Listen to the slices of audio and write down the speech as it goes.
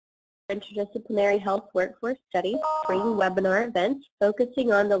Interdisciplinary Health Workforce Studies spring webinar event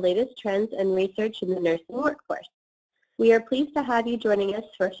focusing on the latest trends and research in the nursing workforce. We are pleased to have you joining us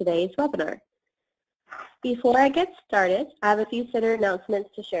for today's webinar. Before I get started, I have a few center announcements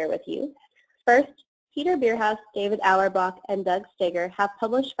to share with you. First, Peter Bierhaus, David Auerbach, and Doug Steger have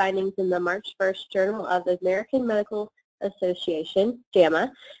published findings in the March 1st Journal of the American Medical Association,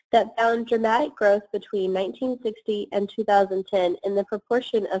 JAMA, that found dramatic growth between 1960 and 2010 in the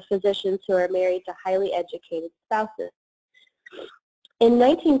proportion of physicians who are married to highly educated spouses. In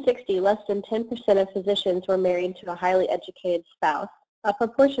 1960, less than 10% of physicians were married to a highly educated spouse, a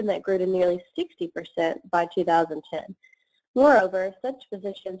proportion that grew to nearly 60% by 2010. Moreover, such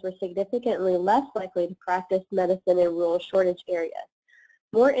physicians were significantly less likely to practice medicine in rural shortage areas.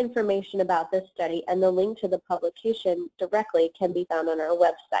 More information about this study and the link to the publication directly can be found on our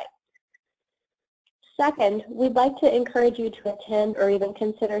website. Second, we'd like to encourage you to attend or even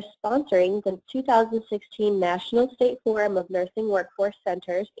consider sponsoring the 2016 National State Forum of Nursing Workforce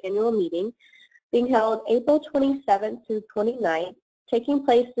Centers annual meeting being held April 27th through 29th, taking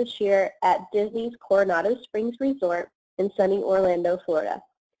place this year at Disney's Coronado Springs Resort in sunny Orlando, Florida.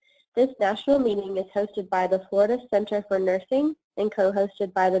 This national meeting is hosted by the Florida Center for Nursing and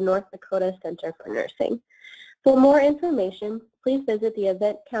co-hosted by the North Dakota Center for Nursing. For more information, please visit the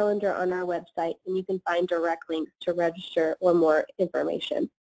event calendar on our website, and you can find direct links to register or more information.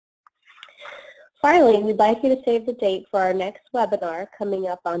 Finally, we'd like you to save the date for our next webinar coming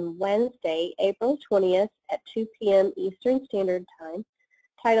up on Wednesday, April 20th at 2 p.m. Eastern Standard Time,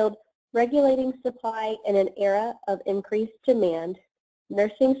 titled Regulating Supply in an Era of Increased Demand,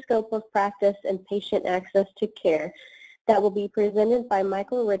 Nursing Scope of Practice and Patient Access to Care, that will be presented by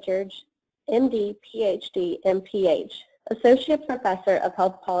Michael Richards, MD, PhD, MPH, Associate Professor of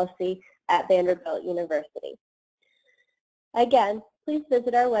Health Policy at Vanderbilt University. Again, please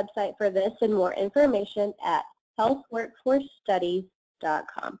visit our website for this and more information at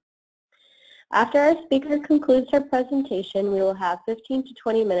healthworkforcestudies.com. After our speaker concludes her presentation, we will have 15 to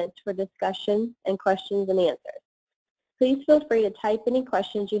 20 minutes for discussion and questions and answers. Please feel free to type any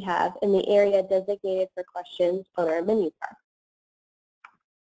questions you have in the area designated for questions on our menu bar.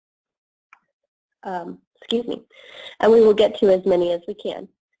 And we will get to as many as we can.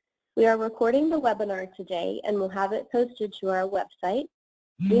 We are recording the webinar today and will have it posted to our website.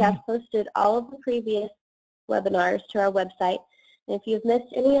 We have posted all of the previous webinars to our website, and if you've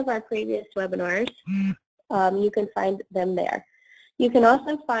missed any of our previous webinars, you can find them there. You can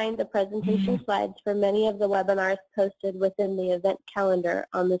also find the presentation slides for many of the webinars posted within the event calendar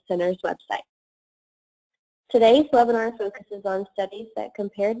on the center's website. Today's webinar focuses on studies that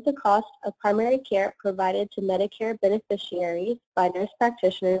compared the cost of primary care provided to Medicare beneficiaries by nurse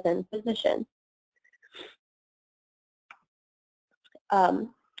practitioners and physicians.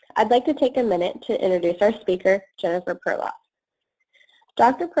 I'd like to take a minute to introduce our speaker, Jennifer Perloff.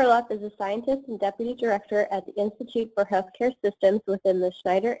 Dr. Perloff is a scientist and deputy director at the Institute for Healthcare Systems within the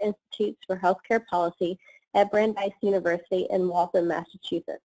Schneider Institutes for Healthcare Policy at Brandeis University in Waltham,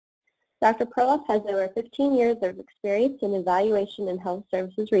 Massachusetts. Dr. Perloff has over 15 years of experience in evaluation and health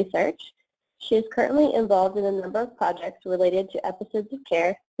services research. She is currently involved in a number of projects related to episodes of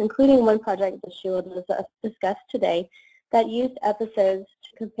care, including one project that she will discuss today that used episodes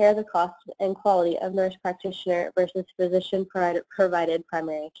to compare the cost and quality of nurse practitioner versus physician-provided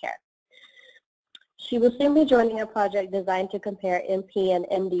primary care. She will soon be joining a project designed to compare MP and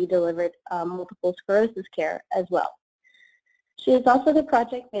MD-delivered multiple sclerosis care as well. She is also the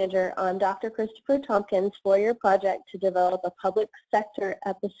project manager on Dr. Christopher Tompkins' 4-year project to develop a public sector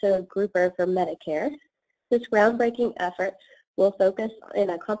episode grouper for Medicare. This groundbreaking effort will focus in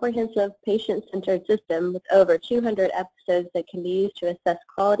a comprehensive patient-centered system with over 200 episodes that can be used to assess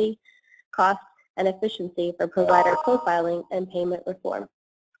quality, cost, and efficiency for provider profiling and payment reform.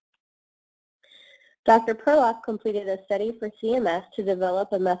 Dr. Perloff completed a study for CMS to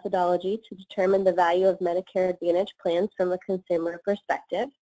develop a methodology to determine the value of Medicare Advantage plans from a consumer perspective.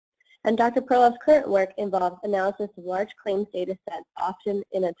 And Dr. Perloff's current work involves analysis of large claims data sets, often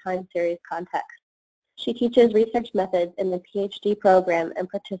in a time series context. She teaches research methods in the PhD program and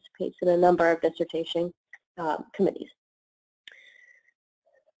participates in a number of dissertation committees.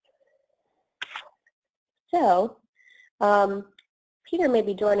 So, Peter may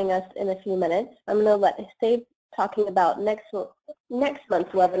be joining us in a few minutes. I'm going to save talking about next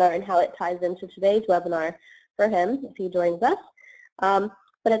month's webinar and how it ties into today's webinar for him if he joins us.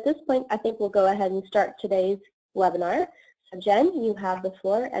 But at this point, I think we'll go ahead and start today's webinar. So Jen, you have the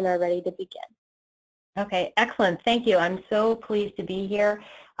floor and are ready to begin. Okay, excellent. Thank you. I'm so pleased to be here.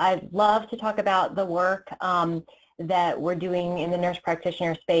 I'd love to talk about the work that we're doing in the nurse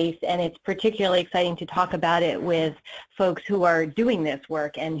practitioner space, and it's particularly exciting to talk about it with folks who are doing this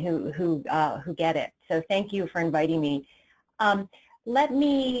work and who get it. So thank you for inviting me. Let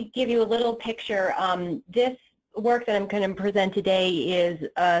me give you a little picture. This work that I'm going to present today is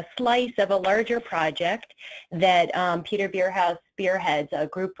a slice of a larger project that Peter Bierhaus spearheads, a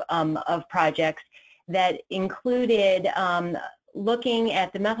group of projects that included looking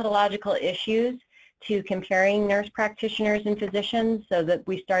at the methodological issues to comparing nurse practitioners and physicians, so that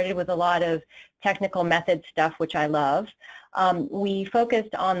we started with a lot of technical method stuff, which I love. We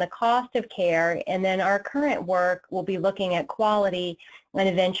focused on the cost of care, and then our current work will be looking at quality and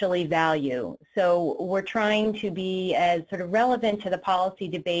eventually value. So we're trying to be as sort of relevant to the policy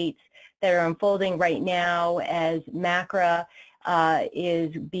debates that are unfolding right now as MACRA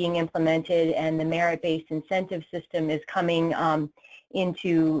is being implemented and the merit-based incentive system is coming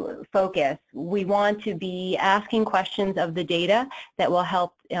into focus. We want to be asking questions of the data that will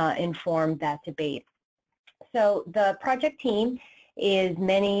help inform that debate. So the project team is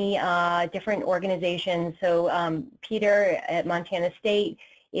many different organizations. So Peter at Montana State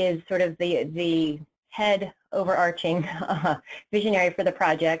is sort of the head overarching visionary for the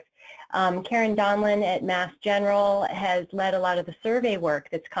project. Karen Donlin at Mass General has led a lot of the survey work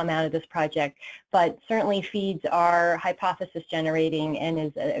that's come out of this project, but certainly feeds our hypothesis generating and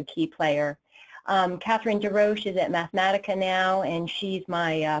is a key player. Catherine DeRoche is at Mathematica now, and she's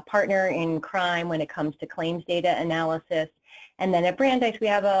my partner in crime when it comes to claims data analysis. And then at Brandeis, we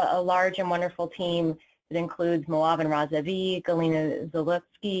have a large and wonderful team that includes Moavan Razavi, Galina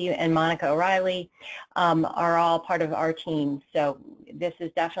Zalewski, and Monica O'Reilly are all part of our team. So this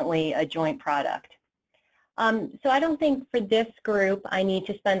is definitely a joint product. So I don't think for this group I need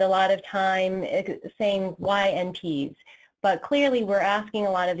to spend a lot of time saying why NPs. But clearly we're asking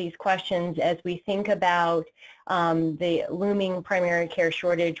a lot of these questions as we think about the looming primary care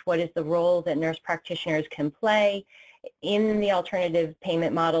shortage. What is the role that nurse practitioners can play in the alternative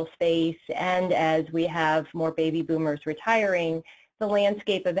payment model space? And as we have more baby boomers retiring, the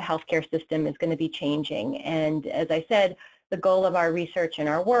landscape of the healthcare system is going to be changing. And as I said, the goal of our research and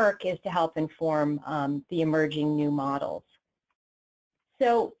our work is to help inform the emerging new models.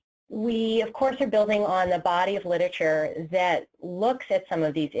 So we, of course, are building on the body of literature that looks at some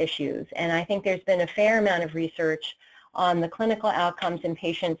of these issues. And I think there's been a fair amount of research on the clinical outcomes and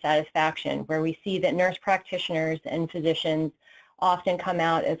patient satisfaction, where we see that nurse practitioners and physicians often come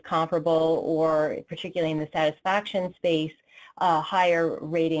out as comparable, or particularly in the satisfaction space, higher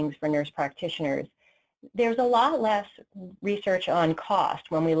ratings for nurse practitioners. There's a lot less research on cost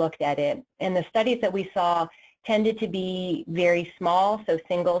when we looked at it, and the studies that we saw tended to be very small, so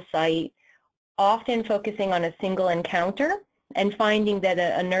single site, often focusing on a single encounter and finding that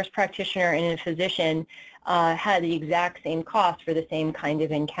a nurse practitioner and a physician had the exact same cost for the same kind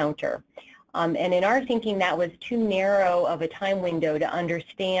of encounter. And in our thinking, that was too narrow of a time window to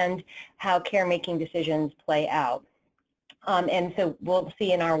understand how care-making decisions play out. And so we'll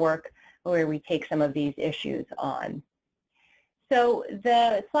see in our work where we take some of these issues on. So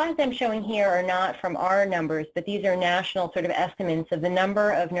the slides I'm showing here are not from our numbers, but these are national sort of estimates of the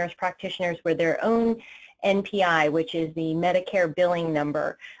number of nurse practitioners with their own NPI, which is the Medicare billing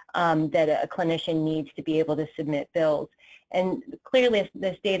number that a clinician needs to be able to submit bills. And clearly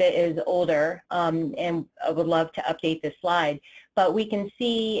this data is older, and I would love to update this slide, but we can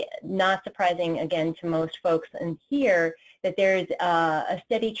see, not surprising again to most folks in here, that there's a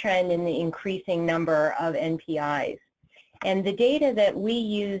steady trend in the increasing number of NPIs. And the data that we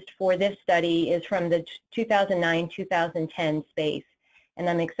used for this study is from the 2009-2010 space. And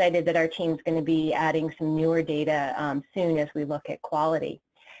I'm excited that our team's going to be adding some newer data soon as we look at quality.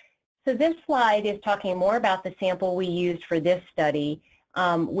 So this slide is talking more about the sample we used for this study,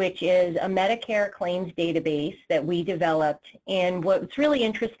 which is a Medicare claims database that we developed. And what's really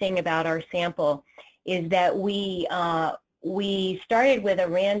interesting about our sample is that we started with a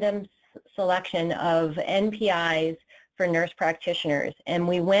random selection of NPIs for nurse practitioners, and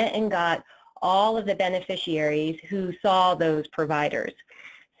we went and got all of the beneficiaries who saw those providers.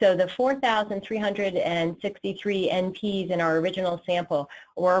 So the 4,363 NPs in our original sample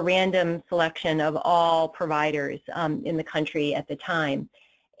were a random selection of all providers in the country at the time.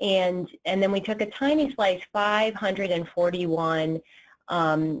 And then we took a tiny slice, 541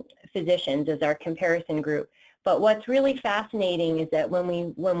 physicians as our comparison group. But what's really fascinating is that when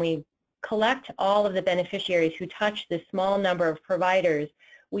we collect all of the beneficiaries who touch this small number of providers,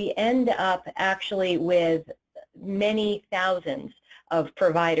 we end up actually with many thousands of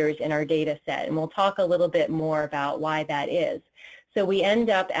providers in our data set, and we'll talk a little bit more about why that is. So we end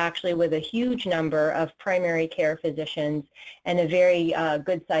up actually with a huge number of primary care physicians and a very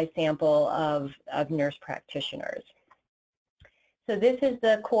good-sized sample of nurse practitioners. So this is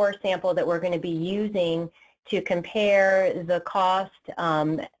the core sample that we're going to be using to compare the cost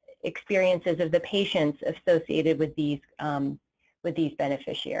experiences of the patients associated with these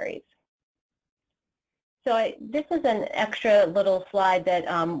beneficiaries. So this is an extra little slide that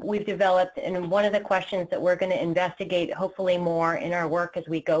we've developed, and one of the questions that we're going to investigate hopefully more in our work as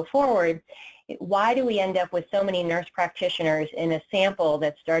we go forward. Why do we end up with so many nurse practitioners in a sample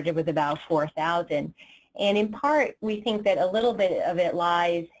that started with about 4,000? And in part, we think that a little bit of it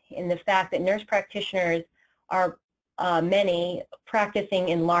lies in the fact that nurse practitioners are many practicing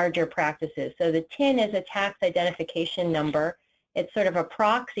in larger practices. So the TIN is a tax identification number. It's sort of a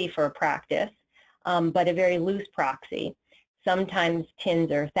proxy for a practice, but a very loose proxy. Sometimes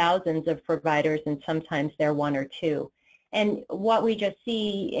TINs are thousands of providers, and sometimes they're one or two. And what we just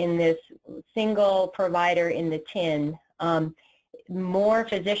see in this single provider in the TIN, more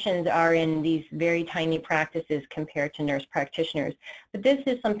physicians are in these very tiny practices compared to nurse practitioners. But this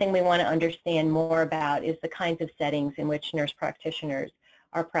is something we want to understand more about, is the kinds of settings in which nurse practitioners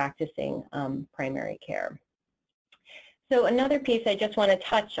are practicing primary care. So another piece I just want to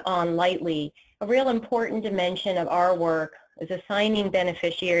touch on lightly, a real important dimension of our work is assigning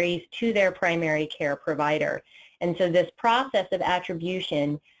beneficiaries to their primary care provider. And so this process of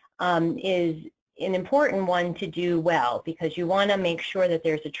attribution is an important one to do well, because you want to make sure that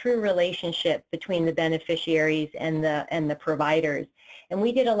there's a true relationship between the beneficiaries and the providers. And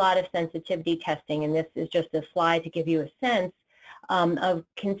we did a lot of sensitivity testing, and this is just a slide to give you a sense of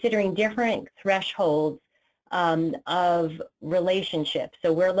considering different thresholds of relationships.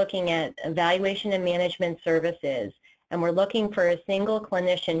 So we're looking at evaluation and management services, and we're looking for a single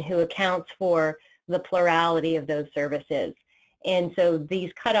clinician who accounts for the plurality of those services. And so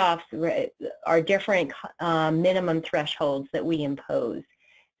these cutoffs are different minimum thresholds that we impose.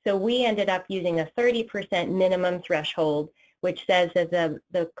 So we ended up using a 30% minimum threshold, which says that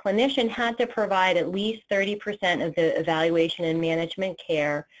the clinician had to provide at least 30% of the evaluation and management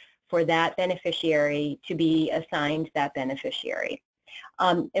care for that beneficiary to be assigned that beneficiary.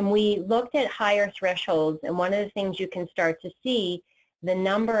 And we looked at higher thresholds, and one of the things you can start to see, the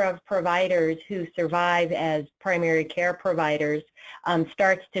number of providers who survive as primary care providers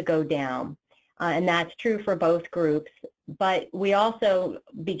starts to go down. And that's true for both groups. But we also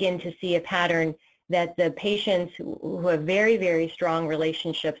begin to see a pattern that the patients who have very, very strong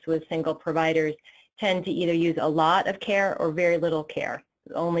relationships with single providers tend to either use a lot of care or very little care,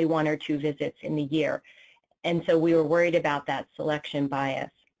 only 1 or 2 visits in the year. And so we were worried about that selection bias.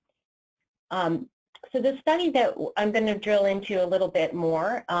 So the study that I'm going to drill into a little bit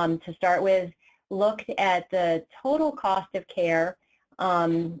more to start with looked at the total cost of care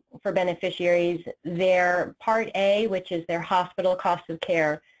for beneficiaries, their Part A, which is their hospital cost of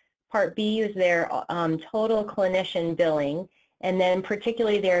care, Part B is their total clinician billing, and then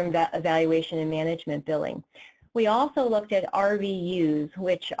particularly their evaluation and management billing. We also looked at RVUs,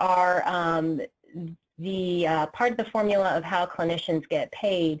 which are the part of the formula of how clinicians get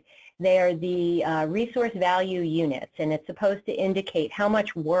paid. They are the resource value units, and it's supposed to indicate how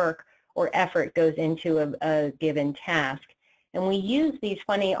much work or effort goes into a given task. And we use these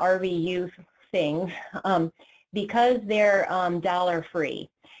funny RVU things because they're dollar-free.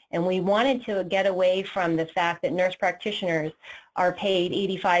 And we wanted to get away from the fact that nurse practitioners are paid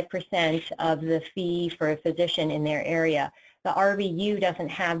 85% of the fee for a physician in their area. The RVU doesn't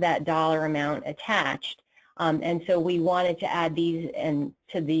have that dollar amount attached. And so we wanted to add these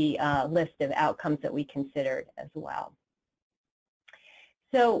to the list of outcomes that we considered as well.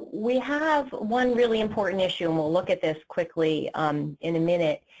 So we have one really important issue, and we'll look at this quickly in a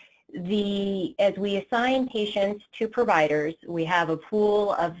minute. As we assign patients to providers, we have a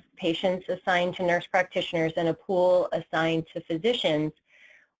pool of patients assigned to nurse practitioners and a pool assigned to physicians.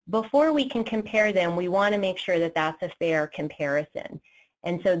 Before we can compare them, we want to make sure that that's a fair comparison.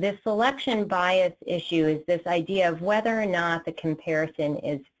 And so this selection bias issue is this idea of whether or not the comparison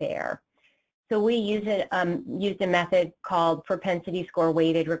is fair. So we used a method called propensity score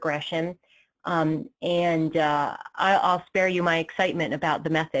weighted regression. I'll spare you my excitement about the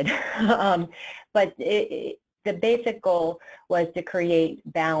method. But the basic goal was to create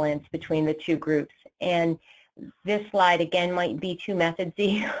balance between the two groups. And this slide, again, might be too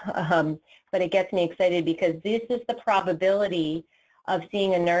method-y, but it gets me excited because this is the probability of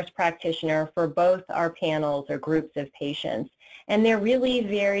seeing a nurse practitioner for both our panels or groups of patients. And they're really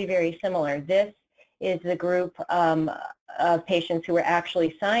very, very similar. This is the group of patients who were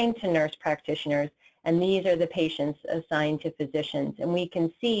actually assigned to nurse practitioners, and these are the patients assigned to physicians. And we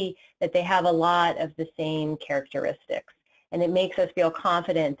can see that they have a lot of the same characteristics. And it makes us feel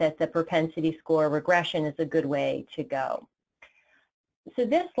confident that the propensity score regression is a good way to go. So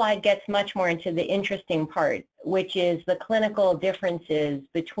this slide gets much more into the interesting part, which is the clinical differences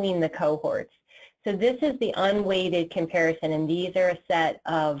between the cohorts. So this is the unweighted comparison, and these are a set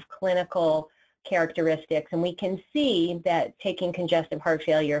of clinical characteristics. And we can see that, taking congestive heart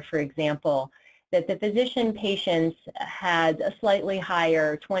failure, for example, that the physician patients had a slightly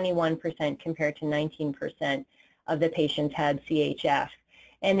higher 21% compared to 19% of the patients had CHF.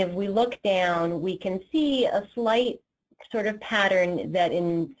 And if we look down, we can see a slight sort of pattern that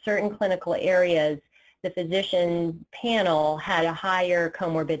in certain clinical areas, the physician panel had a higher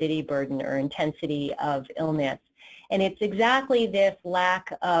comorbidity burden or intensity of illness. And it's exactly this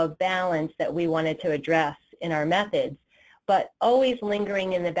lack of balance that we wanted to address in our methods. But always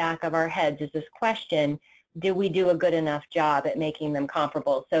lingering in the back of our heads is this question, did we do a good enough job at making them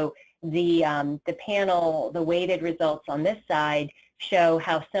comparable? So the panel, the weighted results on this side show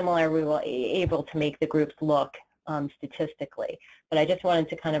how similar we were able to make the groups look statistically. But I just wanted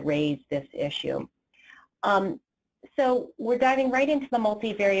to kind of raise this issue. So we're diving right into the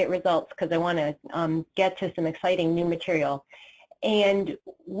multivariate results because I want to get to some exciting new material. And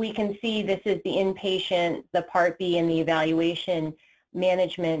we can see this is the inpatient, the Part B, and the evaluation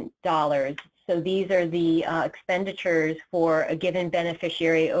management dollars. So these are the expenditures for a given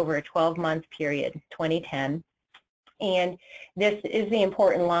beneficiary over a 12-month period, 2010. And this is the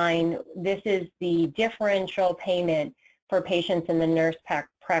important line. This is the differential payment for patients in the nurse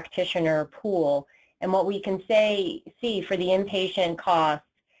practitioner pool. And what we can see for the inpatient cost,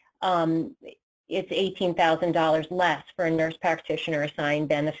 it's $18,000 less for a nurse practitioner assigned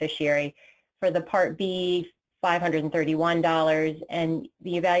beneficiary. For the Part B, $531, and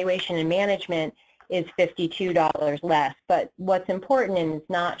the evaluation and management is $52 less. But what's important, and it's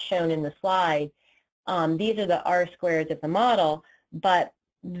not shown in the slide, these are the R-squares of the model, but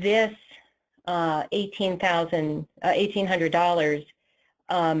this $1,800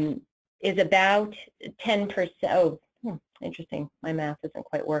 is about 10%. Oh, interesting. My math isn't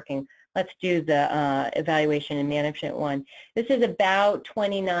quite working. Let's do the evaluation and management one. This is about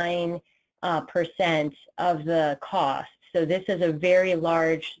 29% of the cost. So this is a very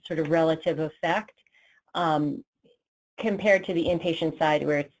large sort of relative effect compared to the inpatient side,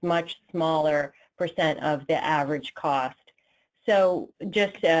 where it's much smaller percent of the average cost. So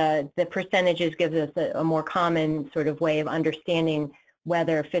just the percentages gives us a more common sort of way of understanding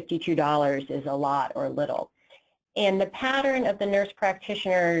whether $52 is a lot or little. And the pattern of the nurse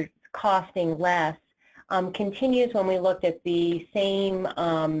practitioner costing less continues when we looked at the same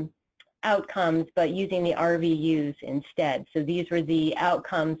outcomes, but using the RVUs instead. So these were the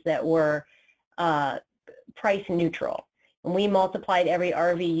outcomes that were price neutral. And we multiplied every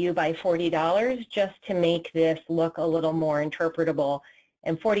RVU by $40 just to make this look a little more interpretable.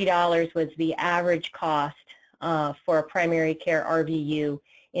 And $40 was the average cost for a primary care RVU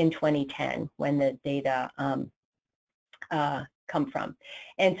in 2010 when the data come from.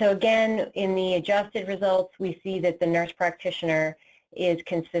 And so again, in the adjusted results, we see that the nurse practitioner is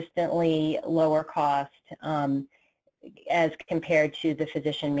consistently lower cost as compared to the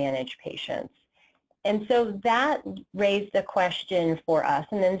physician-managed patients. And so that raised a question for us,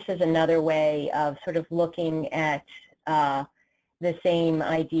 and then this is another way of sort of looking at the same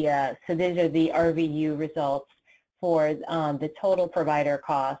idea. So these are the RVU results for the total provider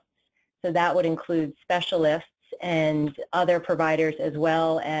costs. So that would include specialists and other providers as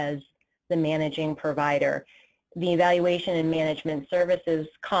well as the managing provider. The evaluation and management services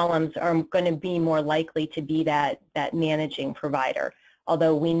columns are going to be more likely to be that managing provider.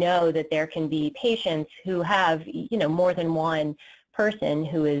 Although we know that there can be patients who have, more than one person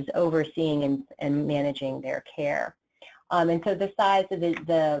who is overseeing and managing their care. And so the size of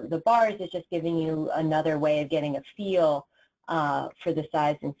the bars is just giving you another way of getting a feel for the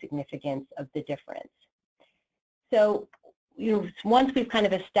size and significance of the difference. So once we've kind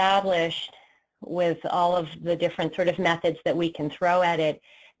of established with all of the different sort of methods that we can throw at it,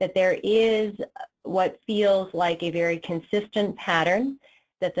 that there is what feels like a very consistent pattern,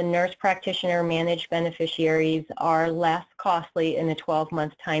 that the nurse practitioner managed beneficiaries are less costly in a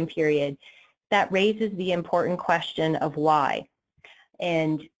 12-month time period, that raises the important question of why.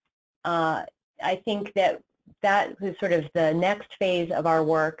 And I think that was sort of the next phase of our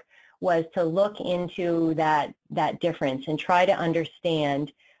work, was to look into that difference and try to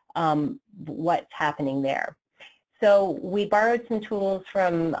understand what's happening there. So we borrowed some tools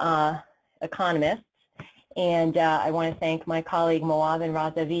from economists, and I want to thank my colleague Moab and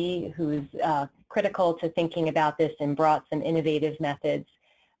Razavi, who's critical to thinking about this and brought some innovative methods.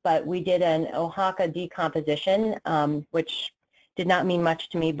 But we did an Oaxaca decomposition, which did not mean much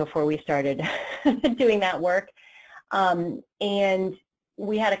to me before we started doing that work. And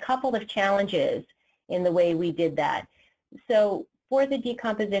we had a couple of challenges in the way we did that. So for the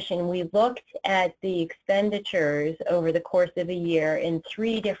decomposition, we looked at the expenditures over the course of a year in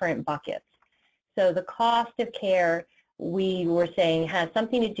 3 different buckets. So the cost of care, we were saying, has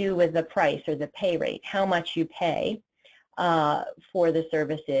something to do with the price or the pay rate, how much you pay for the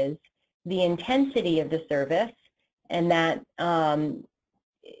services, the intensity of the service, and that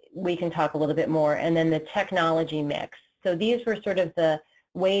we can talk a little bit more, and then the technology mix. So these were sort of the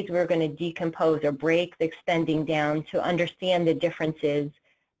ways we're going to decompose or break the spending down to understand the differences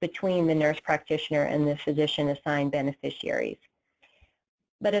between the nurse practitioner and the physician assigned beneficiaries.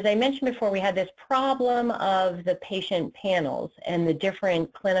 But as I mentioned before, we had this problem of the patient panels and the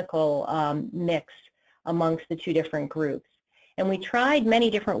different clinical mix amongst the 2 different groups. And we tried many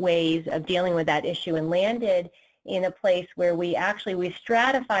different ways of dealing with that issue and landed in a place where we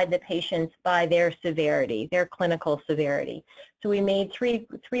stratified the patients by their severity, their clinical severity. So we made three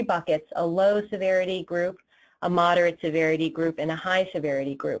buckets: a low severity group, a moderate severity group, and a high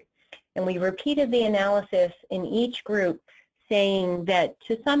severity group. And we repeated the analysis in each group, saying that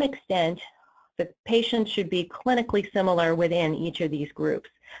to some extent the patients should be clinically similar within each of these groups,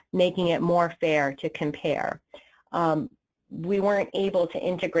 making it more fair to compare. We weren't able to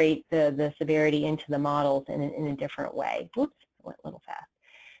integrate the severity into the models in a different way. Whoops, I went a little fast.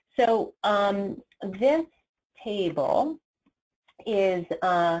 So this table is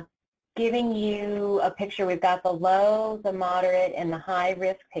giving you a picture. We've got the low, the moderate, and the high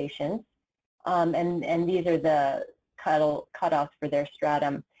risk patients, and these are the cutoffs for their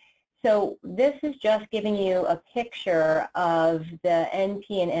stratum. So this is just giving you a picture of the NP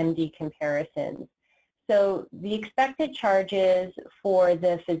and MD comparisons. So the expected charges for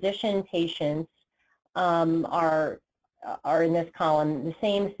the physician patients are in this column. The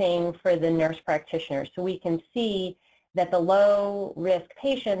same thing for the nurse practitioners. So we can see that the low risk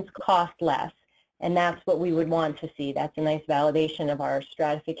patients cost less, and that's what we would want to see. That's a nice validation of our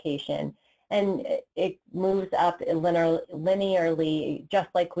stratification. And it moves up linearly, just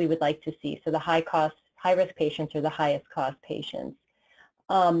like we would like to see. So the high risk patients are the highest cost patients.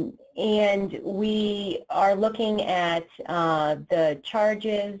 And we are looking at the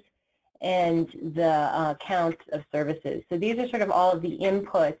charges and the counts of services. So these are sort of all of the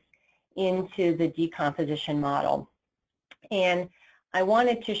inputs into the decomposition model. And I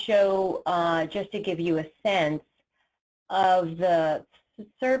wanted to show, just to give you a sense of the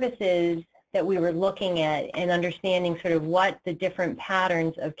services that we were looking at and understanding sort of what the different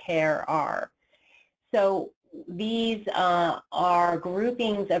patterns of care are. So these are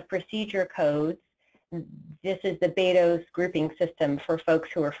groupings of procedure codes. This is the Betos grouping system for folks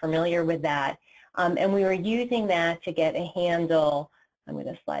who are familiar with that. And we were using that to get a handle. I'm going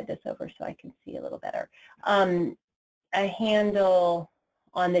to slide this over so I can see a little better. A handle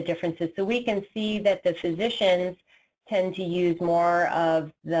on the differences. So we can see that the physicians tend to use more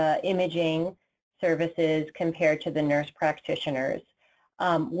of the imaging services compared to the nurse practitioners.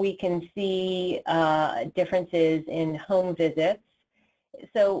 We can see differences in home visits.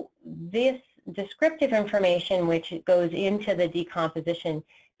 So this descriptive information, which goes into the decomposition,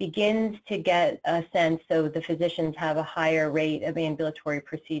 begins to get a sense, so the physicians have a higher rate of ambulatory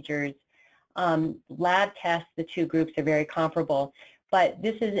procedures. Lab tests, the 2 groups are very comparable. But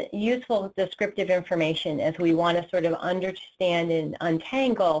this is useful descriptive information as we want to sort of understand and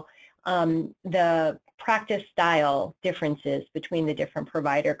untangle the practice style differences between the different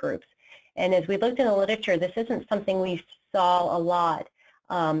provider groups. And as we looked in the literature, this isn't something we saw a lot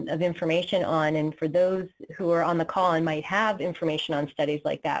of information on. And for those who are on the call and might have information on studies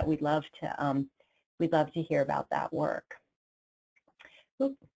like that, we'd love to hear about that work.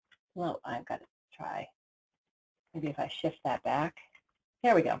 Oops. Well, I've got to try. Maybe if I shift that back.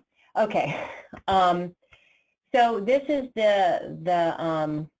 There we go. Okay. So this is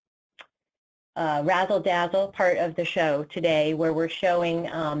the razzle-dazzle part of the show today, where we're showing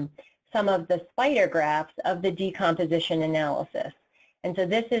some of the spider graphs of the decomposition analysis. And so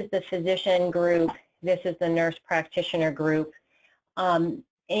this is the physician group, this is the nurse practitioner group,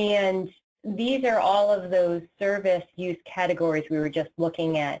 and these are all of those service use categories we were just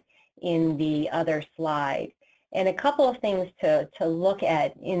looking at in the other slide. And a couple of things to look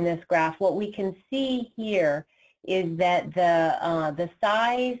at in this graph. What we can see here is that the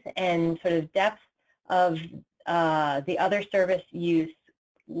size and sort of depth of the other service use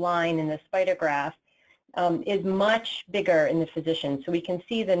line in the spider graph is much bigger in the physician. So we can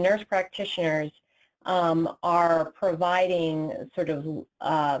see the nurse practitioners are providing sort of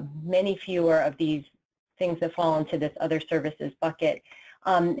many fewer of these things that fall into this other services bucket.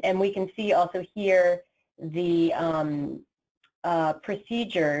 And we can see also here the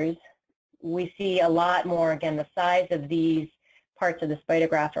procedures. We see a lot more, again, the size of these parts of the spider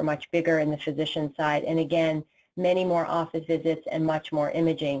graph are much bigger in the physician side, and again, many more office visits and much more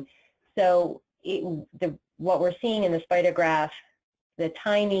imaging. So what we're seeing in the spider graph, the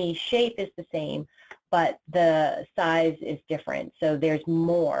tiny shape is the same, but the size is different. So there's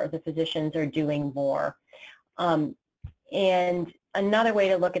more, the physicians are doing more. And another way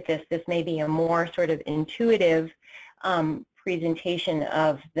to look at this may be a more sort of intuitive presentation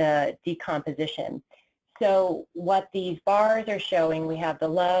of the decomposition. So what these bars are showing, we have the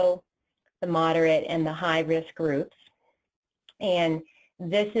low, the moderate, and the high risk groups. And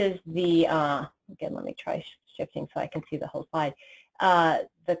this is the, again, let me try shifting so I can see the whole slide.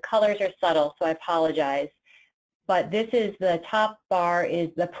 The colors are subtle, so I apologize. But this is the top bar is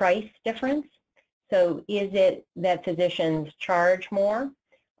the price difference. So is it that physicians charge more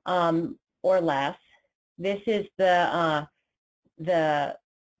or less? This is the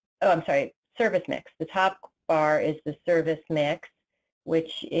service mix. The top bar is the service mix,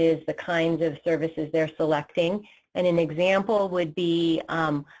 which is the kinds of services they're selecting. And an example would be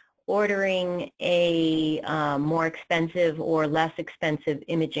ordering a more expensive or less expensive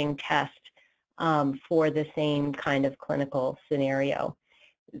imaging test for the same kind of clinical scenario.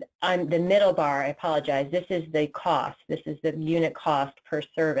 On the middle bar, I apologize, this is the cost. This is the unit cost per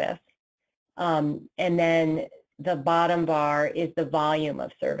service. And then the bottom bar is the volume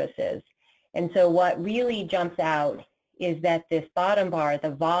of services. And so what really jumps out is that this bottom bar,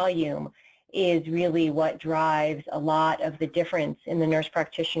 the volume, is really what drives a lot of the difference in the nurse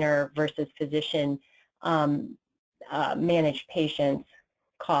practitioner versus physician managed patients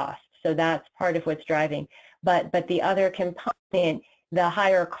cost. So that's part of what's driving. But the other component, the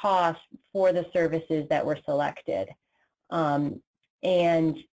higher cost for the services that were selected.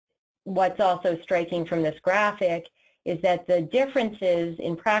 And what's also striking from this graphic is that the differences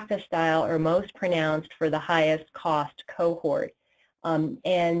in practice style are most pronounced for the highest cost cohort. And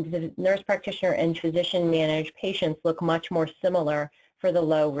the nurse practitioner and physician managed patients look much more similar for the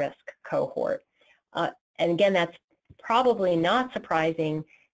low risk cohort. And again, that's probably not surprising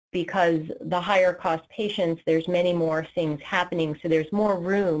because the higher cost patients, there's many more things happening, so there's more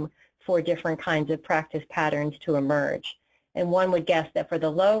room for different kinds of practice patterns to emerge. And one would guess that for the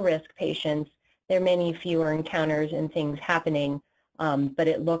low risk patients, there are many fewer encounters and things happening, but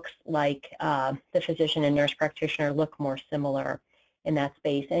it looks like the physician and nurse practitioner look more similar in that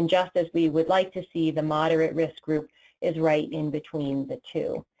space. And just as we would like to see, the moderate risk group is right in between the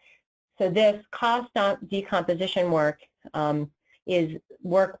two. So this cost decomposition work is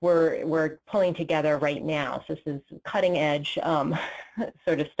work we're pulling together right now. So this is cutting edge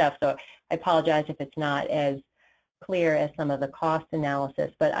sort of stuff. So I apologize if it's not as clear as some of the cost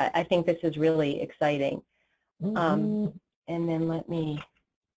analysis, but I think this is really exciting. And then let me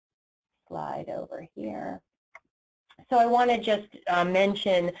slide over here. So I want to just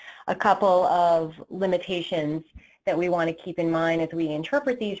mention a couple of limitations that we want to keep in mind as we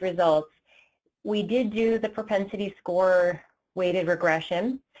interpret these results. We did do the propensity score weighted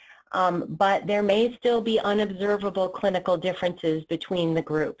regression, but there may still be unobservable clinical differences between the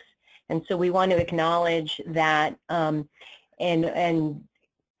groups. And so we want to acknowledge that and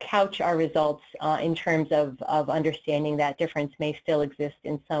couch our results in terms of understanding that difference may still exist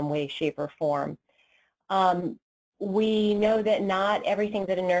in some way, shape, or form. We know that not everything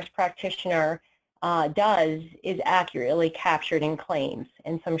that a nurse practitioner does is accurately captured in claims.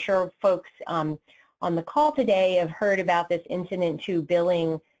 And so I'm sure folks on the call today have heard about this incident to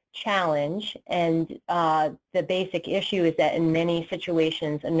billing challenge, and the basic issue is that in many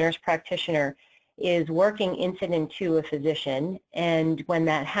situations a nurse practitioner is working incident to a physician, and when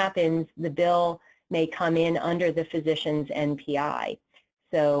that happens the bill may come in under the physician's NPI.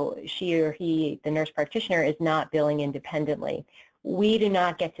 So she or he, the nurse practitioner, is not billing independently. We do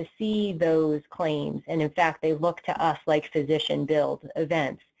not get to see those claims, and in fact they look to us like physician billed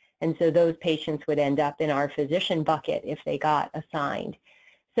events, and so those patients would end up in our physician bucket if they got assigned.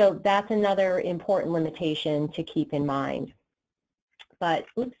 So that's another important limitation to keep in mind. But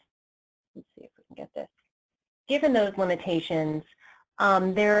oops, let's see if we can get this. Given those limitations,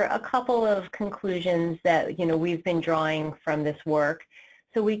 there are a couple of conclusions that we've been drawing from this work.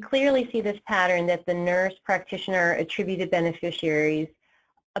 So we clearly see this pattern that the nurse practitioner attributed beneficiaries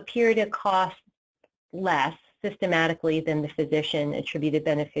appear to cost less systematically than the physician-attributed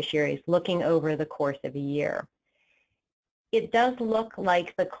beneficiaries, looking over the course of a year. It does look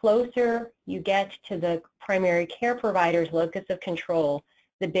like the closer you get to the primary care provider's locus of control,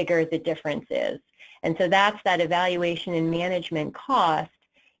 the bigger the difference is. And so that's that evaluation and management cost.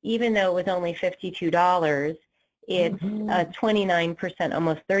 Even though it was only $52, it's a 29%,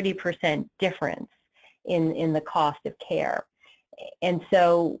 almost 30% difference in the cost of care. And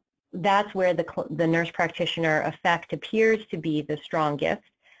so that's where the nurse practitioner effect appears to be the strongest.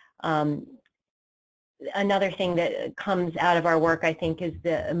 Another thing that comes out of our work, I think, is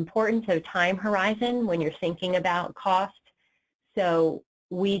the importance of time horizon when you're thinking about cost. So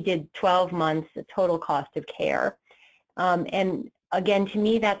we did 12 months total cost of care. And again, to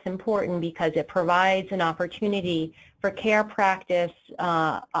me, that's important because it provides an opportunity for care practice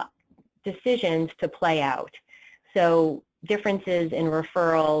decisions to play out. So differences in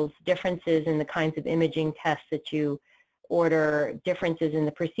referrals, differences in the kinds of imaging tests that you order, differences in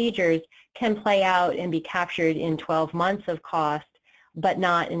the procedures can play out and be captured in 12 months of cost, but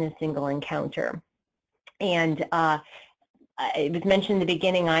not in a single encounter. And it was mentioned in the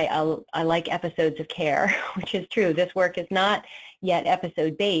beginning, I like episodes of care, which is true. This work is not yet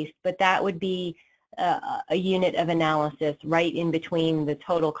episode-based, but that would be a unit of analysis right in between the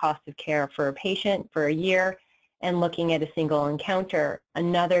total cost of care for a patient for a year and looking at a single encounter.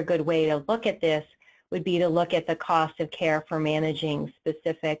 Another good way to look at this would be to look at the cost of care for managing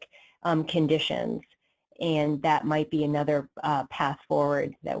specific conditions, and that might be another path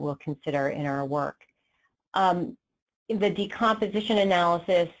forward that we'll consider in our work. The decomposition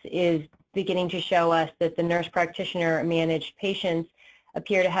analysis is beginning to show us that the nurse practitioner managed patients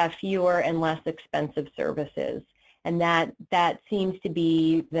appear to have fewer and less expensive services, and that seems to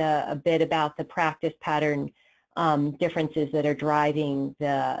be a bit about the practice pattern differences that are driving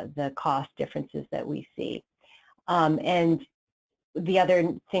the cost differences that we see. And the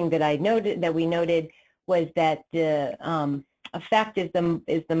other thing that we noted was that the effect is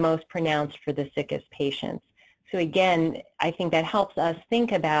the most pronounced for the sickest patients. So again, I think that helps us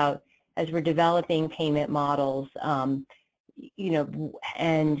think about, as we're developing payment models, you know,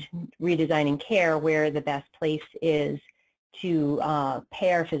 and redesigning care, where the best place is to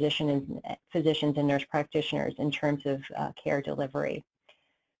pair physicians and nurse practitioners in terms of care delivery.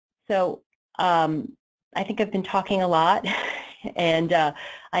 So I think I've been talking a lot, and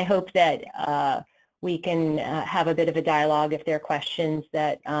I hope that we can have a bit of a dialogue if there are questions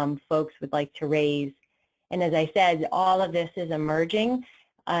that folks would like to raise. And as I said, all of this is emerging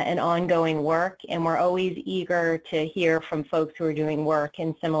and ongoing work, and we're always eager to hear from folks who are doing work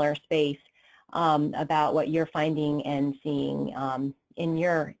in similar space about what you're finding and seeing in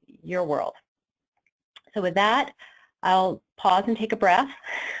your world. So with that, I'll pause and take a breath.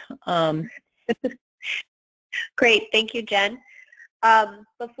 Great, thank you, Jen.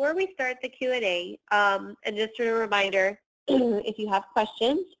 Before we start the Q&A, and just a reminder, if you have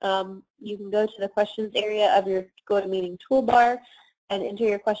questions, you can go to the questions area of your GoToMeeting toolbar and enter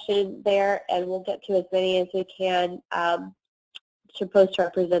your question there, and we'll get to as many as we can to pose to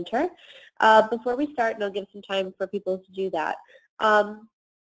our presenter. Before we start, and I'll give some time for people to do that,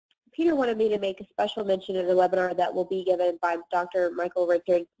 Peter wanted me to make a special mention in the webinar that will be given by Dr. Michael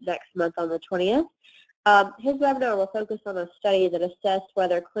Richards next month on the 20th. His webinar will focus on a study that assessed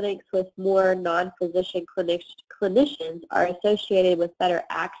whether clinics with more non-physician clinicians are associated with better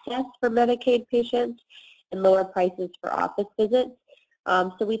access for Medicaid patients and lower prices for office visits.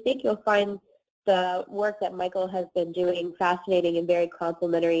 So we think you'll find the work that Michael has been doing fascinating and very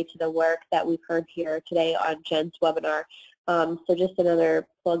complementary to the work that we've heard here today on Jen's webinar. So just another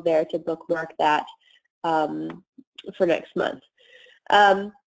plug there to bookmark that for next month.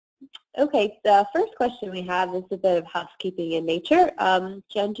 Okay, the first question we have is a bit of housekeeping in nature.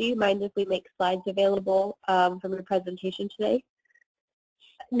 Jen, do you mind if we make slides available from your presentation today?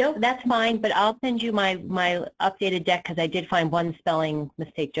 No, that's fine, but I'll send you my updated deck because I did find one spelling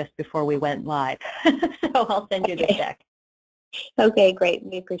mistake just before we went live. So I'll send you the deck. Okay, great.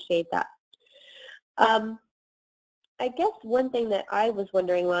 We appreciate that. I guess one thing that I was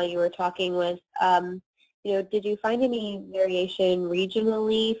wondering while you were talking was, you know, did you find any variation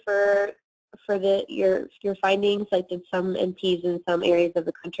regionally for your findings? Like, did some NPs in some areas of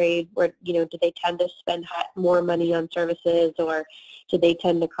the country, where, you know, did they tend to spend more money on services, or did they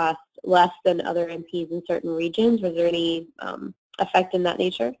tend to cost less than other NPs in certain regions? Was there any effect in that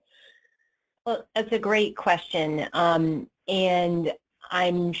nature? Well, that's a great question, and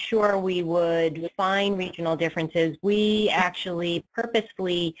I'm sure we would find regional differences. We actually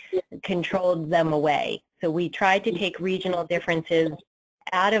purposefully controlled them away. So we tried to take regional differences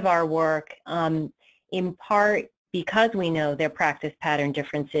out of our work in part because we know there are practice pattern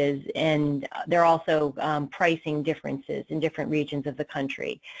differences, and there are also pricing differences in different regions of the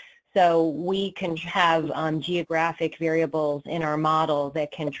country. So we can have geographic variables in our model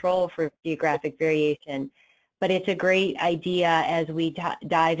that control for geographic variation. But it's a great idea as we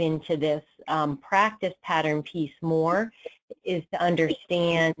dive into this practice pattern piece more, is to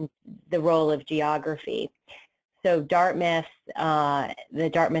understand the role of geography. So Dartmouth, the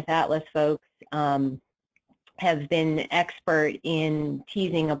Dartmouth Atlas folks have been expert in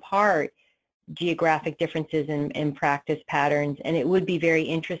teasing apart geographic differences in practice patterns, and it would be very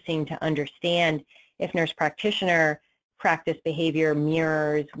interesting to understand if nurse practitioner practice behavior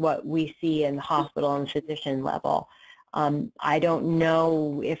mirrors what we see in the hospital and physician level. I don't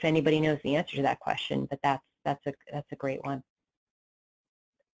know if anybody knows the answer to that question, but that's a great one.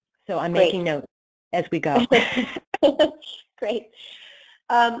 So I'm making notes as we go. Great.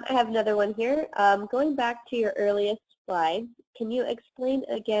 I have another one here. Going back to your earliest slide, can you explain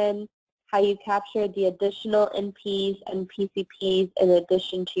again how you captured the additional NPs and PCPs in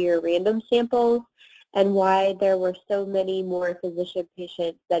addition to your random samples, and why there were so many more physician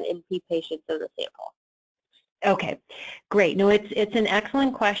patients than NP patients in the sample? Okay, great. No, it's an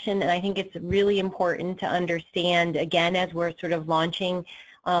excellent question, and I think it's really important to understand, again, as we're sort of launching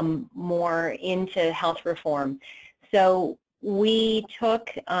more into health reform. So we took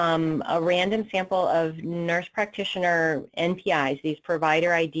a random sample of nurse practitioner NPIs, these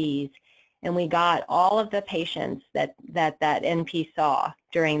provider IDs, and we got all of the patients that NP saw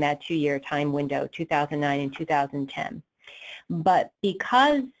during that 2-year time window, 2009 and 2010. But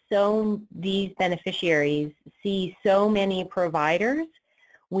because these beneficiaries see so many providers,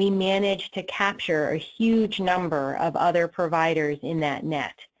 we managed to capture a huge number of other providers in that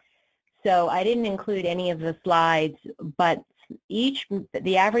net. So I didn't include any of the slides, but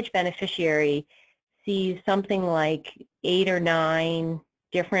the average beneficiary sees something like 8 or 9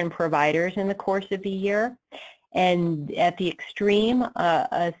 different providers in the course of the year. And at the extreme,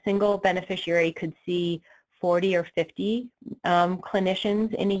 a single beneficiary could see 40 or 50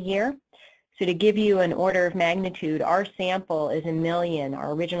 clinicians in a year. So to give you an order of magnitude, our sample is 1 million,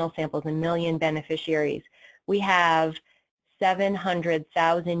 our original sample is 1 million beneficiaries. We have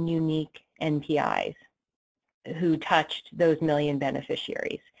 700,000 unique NPIs who touched those 1 million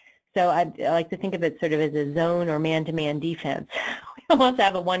beneficiaries. So I like to think of it sort of as a zone or man-to-man defense. We almost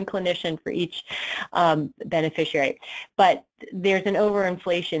have one clinician for each beneficiary. But there's an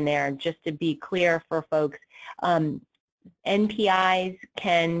overinflation there, just to be clear for folks. NPIs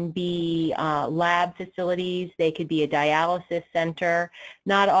can be lab facilities, they could be a dialysis center.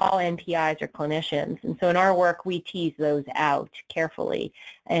 Not all NPIs are clinicians, and so in our work we tease those out carefully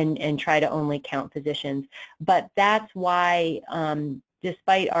and try to only count physicians. But that's why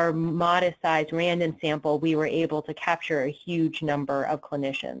despite our modest-sized random sample, we were able to capture a huge number of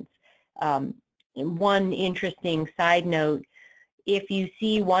clinicians. One interesting side note, if you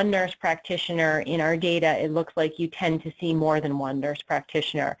see one nurse practitioner in our data, it looks like you tend to see more than one nurse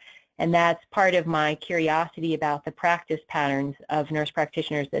practitioner. And that's part of my curiosity about the practice patterns of nurse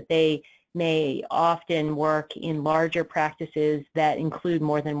practitioners, that they may often work in larger practices that include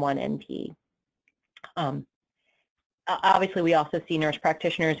more than one NP. Obviously, we also see nurse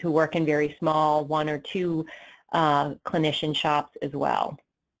practitioners who work in very small 1 or 2 clinician shops as well.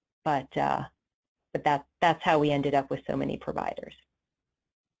 But that's how we ended up with so many providers.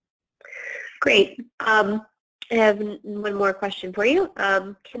 Great. I have one more question for you.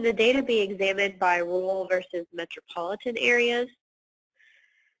 Can the data be examined by rural versus metropolitan areas?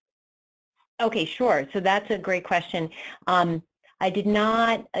 Okay, sure. So that's a great question. I did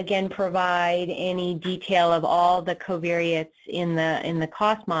not, again, provide any detail of all the covariates in the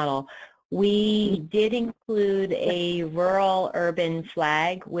cost model. We did include a rural-urban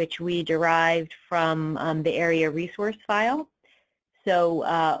flag, which we derived from the area resource file.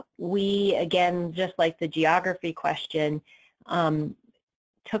 So we, again, just like the geography question,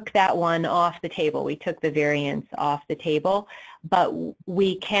 took that one off the table. We took the variance off the table, but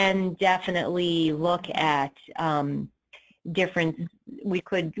we can definitely look at we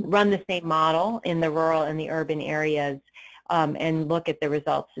could run the same model in the rural and the urban areas and look at the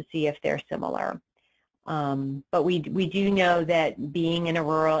results to see if they're similar. But we do know that being in a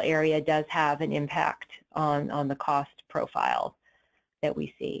rural area does have an impact on the cost profile that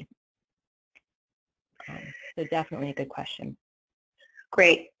we see. So definitely a good question.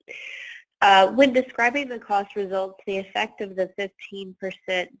 Great. When describing the cost results, the effect of the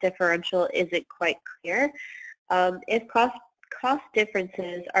 15% differential isn't quite clear. If cost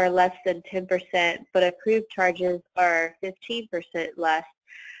differences are less than 10%, but approved charges are 15% less,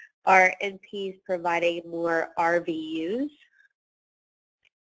 are NPs providing more RVUs?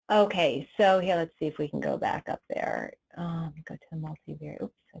 Okay, so here, let's see if we can go back up there. Go to the multivariate.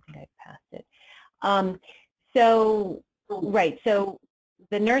 Oops, I think I passed it. Right, so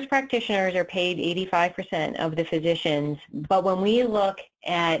the nurse practitioners are paid 85% of the physicians, but when we look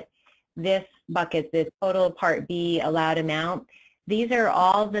at this bucket, the total Part B allowed amount, these are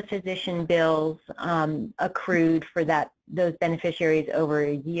all the physician bills accrued for those beneficiaries over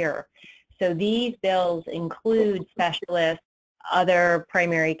a year. So these bills include specialists, other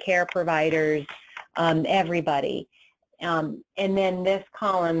primary care providers, everybody. And then this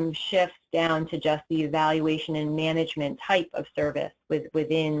column shifts down to just the evaluation and management type of service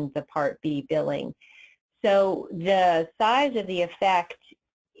within the Part B billing. So the size of the effect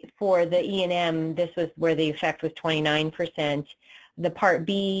for the E&M, this was where the effect was 29%. The Part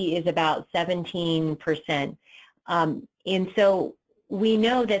B is about 17%. And so we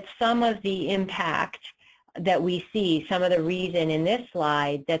know that some of the impact that we see, some of the reason in this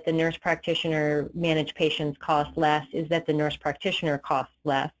slide that the nurse practitioner managed patients cost less is that the nurse practitioner costs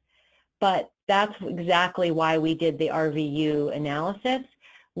less. But that's exactly why we did the RVU analysis,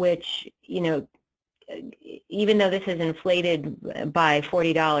 which, you know, even though this is inflated by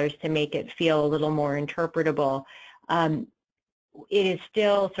 $40 to make it feel a little more interpretable, it is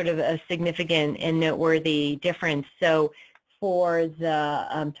still sort of a significant and noteworthy difference. So for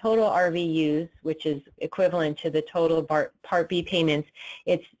the total RVUs, which is equivalent to the total Part B payments,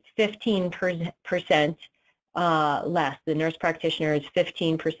 it's 15% less. The nurse practitioner is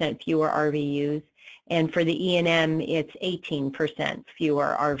 15% fewer RVUs, and for the E&M, it's 18%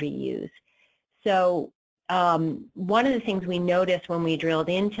 fewer RVUs. So one of the things we noticed when we drilled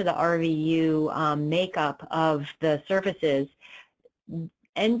into the RVU makeup of the services,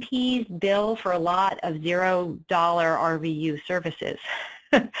 NPs bill for a lot of $0 RVU services.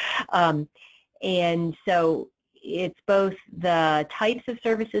 And so it's both the types of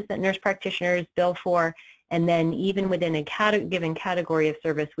services that nurse practitioners bill for, and then even within a given category of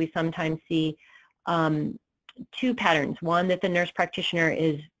service, we sometimes see two patterns. One, that the nurse practitioner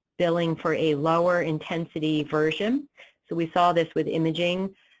is billing for a lower intensity version. So we saw this with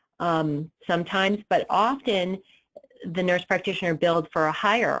imaging sometimes, but often the nurse practitioner billed for a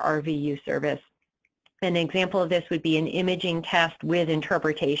higher RVU service. An example of this would be an imaging test with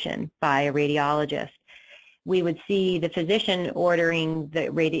interpretation by a radiologist. We would see the physician ordering the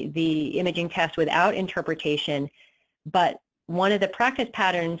imaging test without interpretation, but one of the practice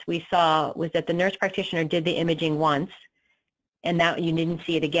patterns we saw was that the nurse practitioner did the imaging once, and that you didn't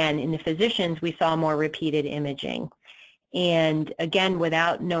see it again. In the physicians, we saw more repeated imaging. And again,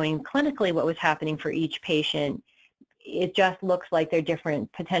 without knowing clinically what was happening for each patient, it just looks like they're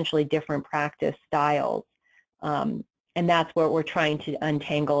different, potentially different practice styles. And that's what we're trying to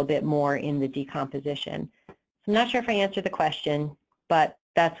untangle a bit more in the decomposition. So I'm not sure if I answered the question, but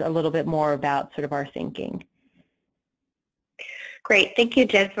that's a little bit more about sort of our thinking. Great. Thank you,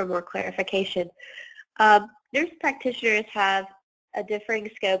 Jen, for more clarification. Nurse practitioners have a differing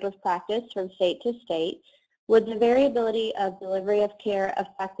scope of practice from state to state. Would the variability of delivery of care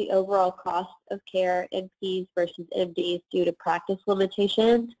affect the overall cost of care in NPs versus MDs due to practice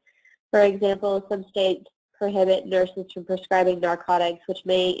limitations? For example, some states prohibit nurses from prescribing narcotics, which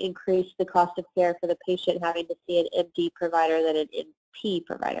may increase the cost of care for the patient having to see an MD provider than an NP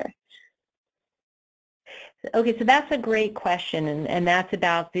provider. Okay, so that's a great question, and that's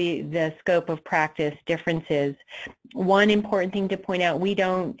about the scope of practice differences. One important thing to point out, we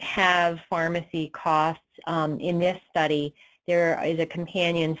don't have pharmacy costs in this study. There is a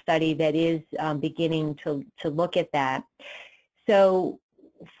companion study that is beginning to look at that. So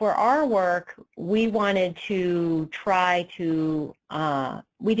for our work, we wanted to try to,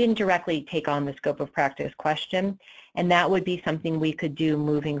 we didn't directly take on the scope of practice question, and that would be something we could do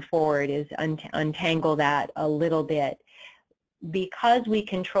moving forward, is untangle that a little bit. Because we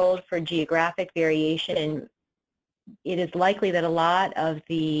controlled for geographic variation, it is likely that a lot of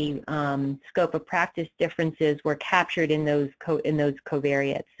the scope of practice differences were captured in those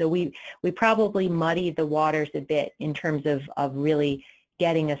covariates. So we probably muddied the waters a bit in terms of really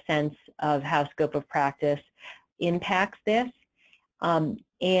getting a sense of how scope of practice impacts this.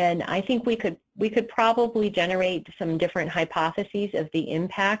 And I think we could probably generate some different hypotheses of the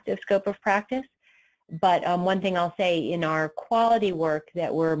impact of scope of practice. But one thing I'll say, in our quality work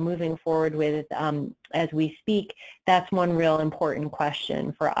that we're moving forward with as we speak, that's one real important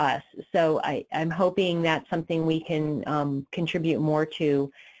question for us. So I'm hoping that's something we can contribute more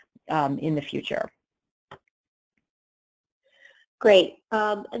to in the future. Great.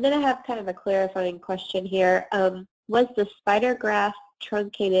 And then I have kind of a clarifying question here. Was the spider graph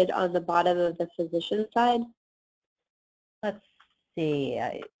truncated on the bottom of the physician side? Let's see.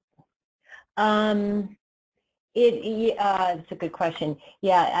 It's a good question.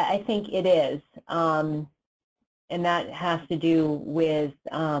 Yeah, I think it is. And that has to do with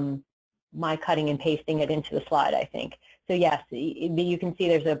my cutting and pasting it into the slide, I think. So yes, you can see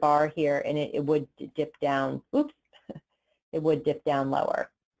there's a bar here, and it would dip down. Oops, it would dip down lower.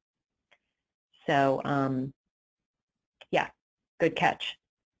 So yeah, good catch.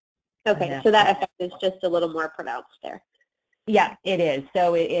 Okay, so that effect is just a little more pronounced there. Yeah, it is.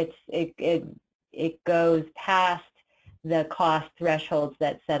 So it goes past the cost thresholds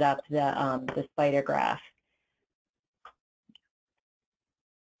that set up the spider graph.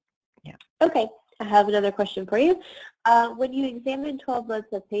 Yeah. Okay, I have another question for you. When you examine 12 months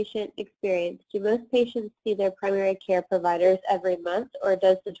of patient experience, do most patients see their primary care providers every month, or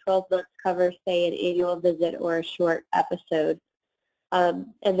does the 12 months cover, say, an annual visit or a short episode?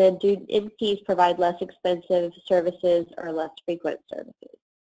 And then do NPs provide less expensive services or less frequent services?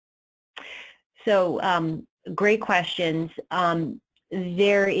 So great questions.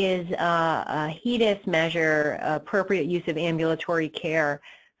 There is a HEDIS measure, appropriate use of ambulatory care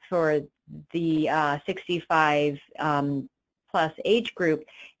for the 65 plus age group,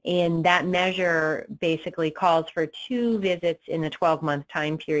 and that measure basically calls for 2 visits in the 12-month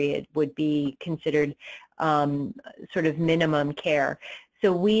time period would be considered sort of minimum care.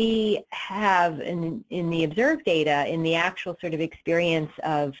 So we have in the observed data, in the actual sort of experience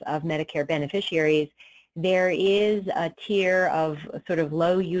of Medicare beneficiaries, there is a tier of sort of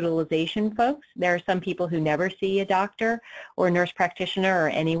low utilization folks. There are some people who never see a doctor or a nurse practitioner or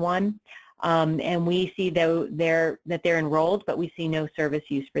anyone, and we see that they're enrolled, but we see no service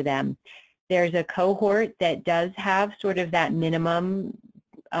use for them. There's a cohort that does have sort of that minimum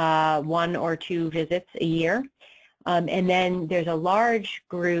 1 or 2 visits a year. And then there's a large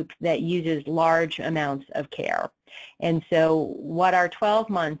group that uses large amounts of care. And so what our 12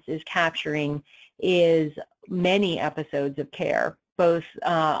 months is capturing is many episodes of care, both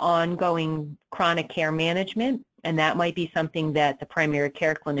ongoing chronic care management, and that might be something that the primary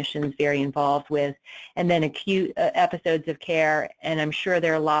care clinician is very involved with, and then acute episodes of care, and I'm sure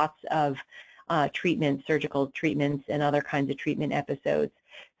there are lots of treatments, surgical treatments, and other kinds of treatment episodes.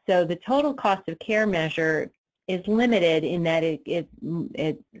 So the total cost of care measure is limited in that it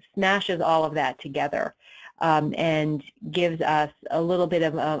smashes all of that together and gives us a little bit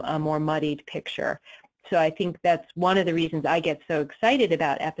of a more muddied picture. So I think that's one of the reasons I get so excited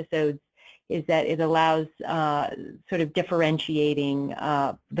about episodes, is that it allows sort of differentiating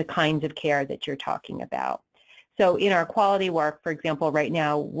the kinds of care that you're talking about. So in our quality work, for example, right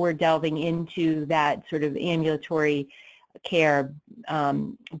now we're delving into that sort of ambulatory care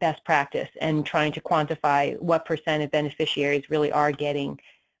best practice and trying to quantify what % of beneficiaries really are getting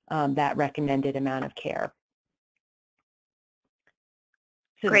that recommended amount of care.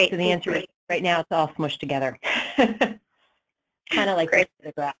 So, Great. So the answer is right now it's all smushed together, kind of like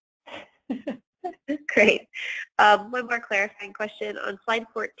the graph. Great. One more clarifying question. On slide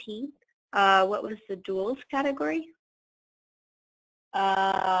 14, what was the duals category?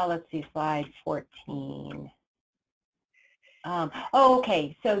 Let's see, slide 14.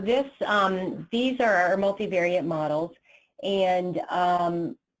 Okay, so this, these are our multivariate models, and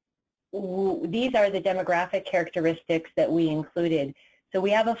these are the demographic characteristics that we included. So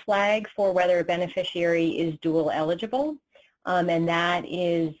we have a flag for whether a beneficiary is dual eligible, and that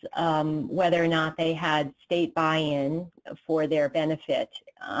is whether or not they had state buy-in for their benefit.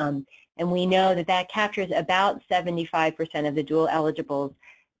 And we know that that captures about 75% of the dual eligibles.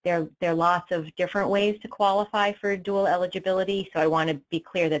 There are lots of different ways to qualify for dual eligibility, so I want to be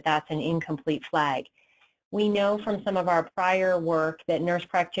clear that that's an incomplete flag. We know from some of our prior work that nurse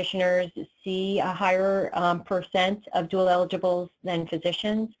practitioners see a higher % of dual eligibles than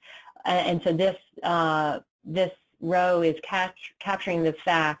physicians, and so this row is capturing the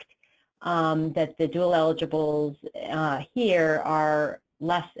fact that the dual eligibles here are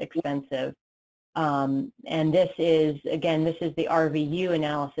less expensive. And this is, again, this is the RVU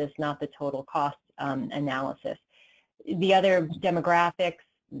analysis, not the total cost analysis. The other demographics,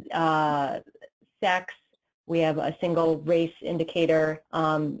 sex, we have a single race indicator,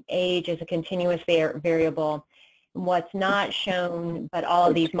 age is a continuous variable. What's not shown, but all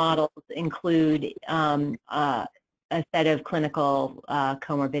of these models include a set of clinical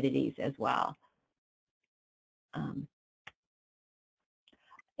comorbidities as well.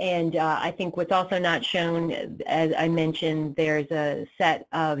 And I think what's also not shown, as I mentioned, there's a set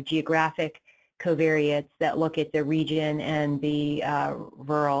of geographic covariates that look at the region and the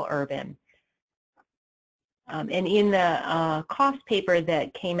rural-urban. And in the cost paper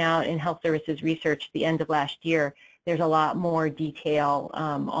that came out in Health Services Research at the end of last year, there's a lot more detail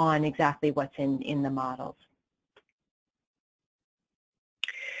on exactly what's in the models.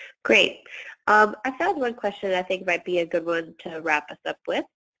 Great. I found one question I think might be a good one to wrap us up with.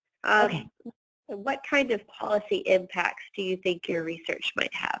 Okay. What kind of policy impacts do you think your research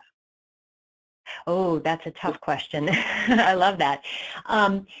might have? Oh, that's a tough question. I love that.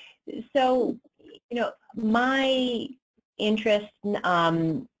 So, you know, my interest,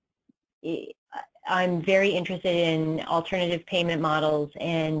 I'm very interested in alternative payment models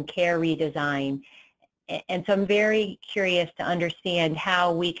and care redesign. And so I'm very curious to understand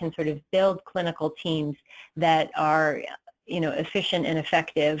how we can sort of build clinical teams that are, you know, efficient and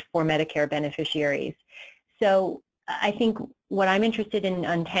effective for Medicare beneficiaries. So I think what I'm interested in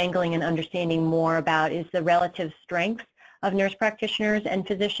untangling and understanding more about is the relative strengths of nurse practitioners and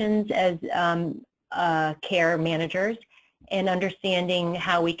physicians as care managers, and understanding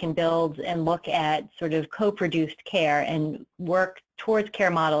how we can build and look at sort of co-produced care and work towards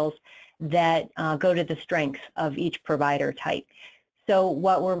care models that go to the strengths of each provider type. So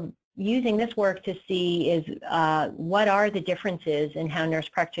what we're using this work to see is what are the differences in how nurse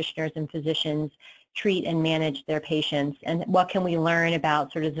practitioners and physicians treat and manage their patients, and what can we learn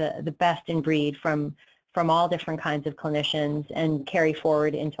about sort of the best in breed from all different kinds of clinicians and carry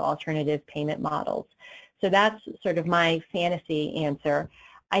forward into alternative payment models. So that's sort of my fantasy answer.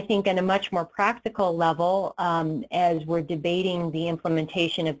 I think on a much more practical level, as we're debating the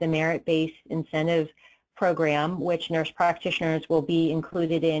implementation of the merit-based incentive program, which nurse practitioners will be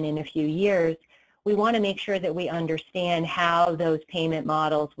included in a few years, we want to make sure that we understand how those payment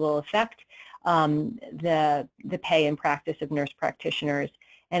models will affect the pay and practice of nurse practitioners,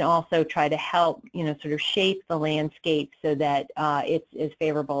 and also try to help, you know, sort of shape the landscape so that it's as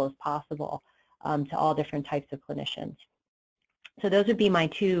favorable as possible to all different types of clinicians. So those would be my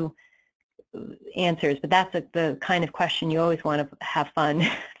two answers, but that's the kind of question you always want to have fun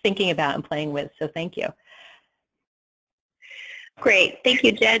thinking about and playing with, so thank you. Great. Thank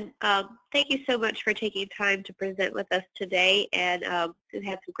you, Jen. Thank you so much for taking time to present with us today, and we've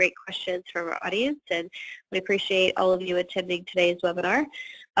had some great questions from our audience, and we appreciate all of you attending today's webinar.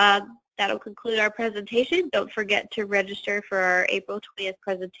 That'll conclude our presentation. Don't forget to register for our April 20th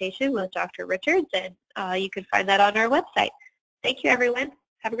presentation with Dr. Richards, and you can find that on our website. Thank you, everyone.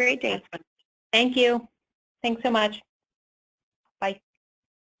 Have a great day. Thank you. Thanks so much. Bye.